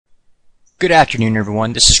Good afternoon,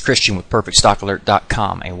 everyone. This is Christian with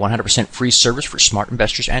PerfectStockAlert.com, a 100% free service for smart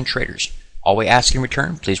investors and traders. All we ask in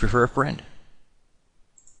return, please refer a friend.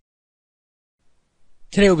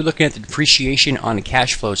 Today we'll be looking at the depreciation on the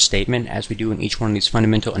cash flow statement. As we do in each one of these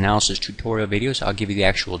fundamental analysis tutorial videos, I'll give you the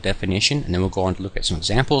actual definition, and then we'll go on to look at some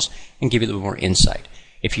examples and give you a little more insight.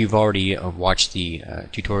 If you've already watched the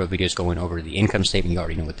tutorial videos going over the income statement, you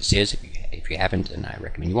already know what this is. If you haven't, then I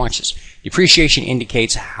recommend you watch this. Depreciation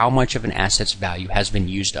indicates how much of an asset's value has been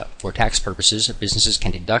used up. For tax purposes, businesses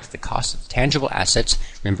can deduct the cost of tangible assets.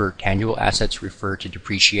 Remember, tangible assets refer to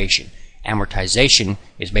depreciation. Amortization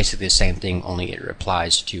is basically the same thing, only it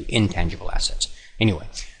applies to intangible assets. Anyway,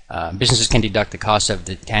 businesses can deduct the cost of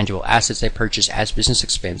the tangible assets they purchase as business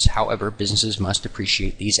expense. However, businesses must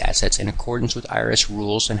depreciate these assets in accordance with IRS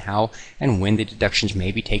rules and how and when the deductions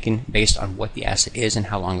may be taken based on what the asset is and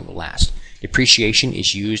how long it will last. Depreciation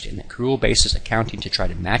is used in accrual basis accounting to try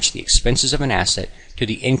to match the expenses of an asset to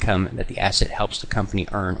the income that the asset helps the company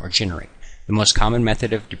earn or generate. The most common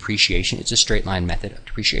method of depreciation is a straight line method of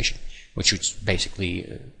depreciation, which is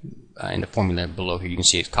basically in the formula below here you can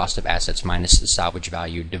see it's cost of assets minus the salvage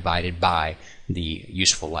value divided by the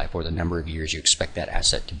useful life, or the number of years you expect that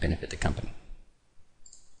asset to benefit the company.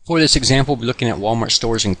 For this example, we'll be looking at Walmart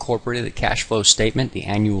Stores Incorporated, the cash flow statement, the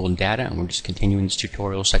annual data, and we're just continuing this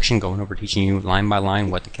tutorial section, going over teaching you line by line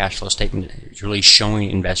what the cash flow statement is really showing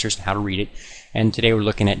investors and how to read it. And today we're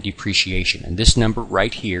looking at depreciation. And this number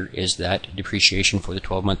right here is that depreciation for the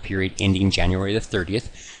 12-month period ending January the 30th,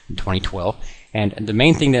 2012. And the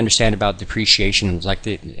main thing to understand about depreciation is, like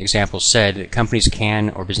the example said, companies can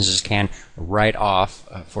or businesses can write off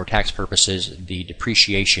for tax purposes the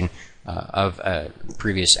depreciation of a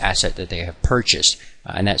previous asset that they have purchased,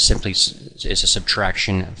 and that simply is a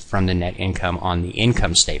subtraction from the net income on the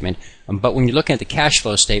income statement. But when you're looking at the cash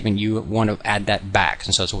flow statement, you want to add that back,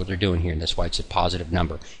 and so that's what they're doing here, and that's why it's a positive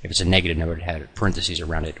number. If it's a negative number, it'd have parentheses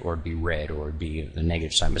around it, or it'd be red, or it'd be the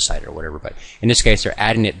negative sign beside it, or whatever. But in this case, they're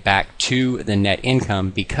adding it back to the net income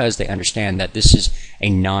because they understand that this is a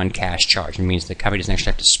non-cash charge. It means the company doesn't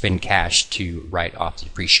actually have to spend cash to write off the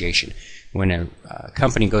depreciation. When a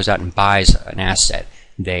company goes out and buys an asset,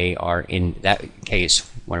 they are, in that case,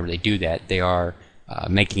 whenever they do that, they are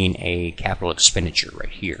making a capital expenditure right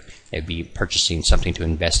here. They'd be purchasing something to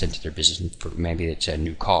invest into their business. Maybe it's a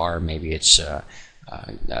new car, maybe it's a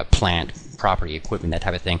plant, property, equipment, that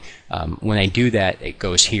type of thing. When they do that, it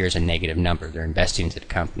goes here as a negative number. They're investing into the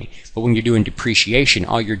company. But when you're doing depreciation,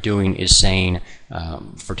 all you're doing is saying,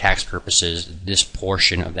 for tax purposes, this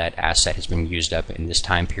portion of that asset has been used up in this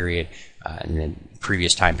time period. In the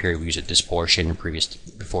previous time period, we used up this portion.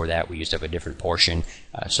 Before that, we used up a different portion.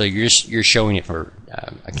 So you're showing it for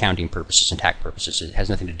accounting purposes and tax purposes. It has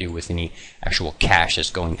nothing to do with any actual cash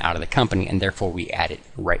that's going out of the company, and therefore we add it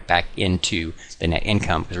right back into the net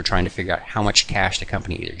income because we're trying to figure out how much cash the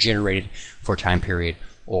company either generated for a time period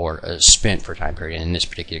or spent for a time period. And in this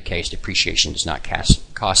particular case, depreciation does not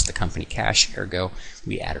cost the company cash, ergo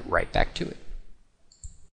we add it right back to it.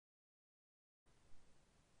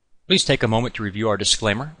 Please take a moment to review our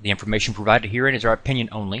disclaimer. The information provided herein is our opinion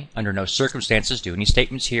only. Under no circumstances do any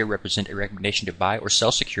statements here represent a recommendation to buy or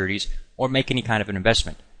sell securities or make any kind of an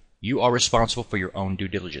investment. You are responsible for your own due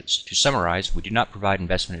diligence. To summarize, we do not provide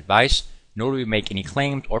investment advice, nor do we make any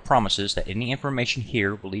claims or promises that any information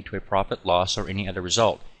here will lead to a profit, loss, or any other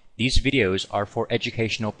result. These videos are for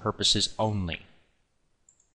educational purposes only.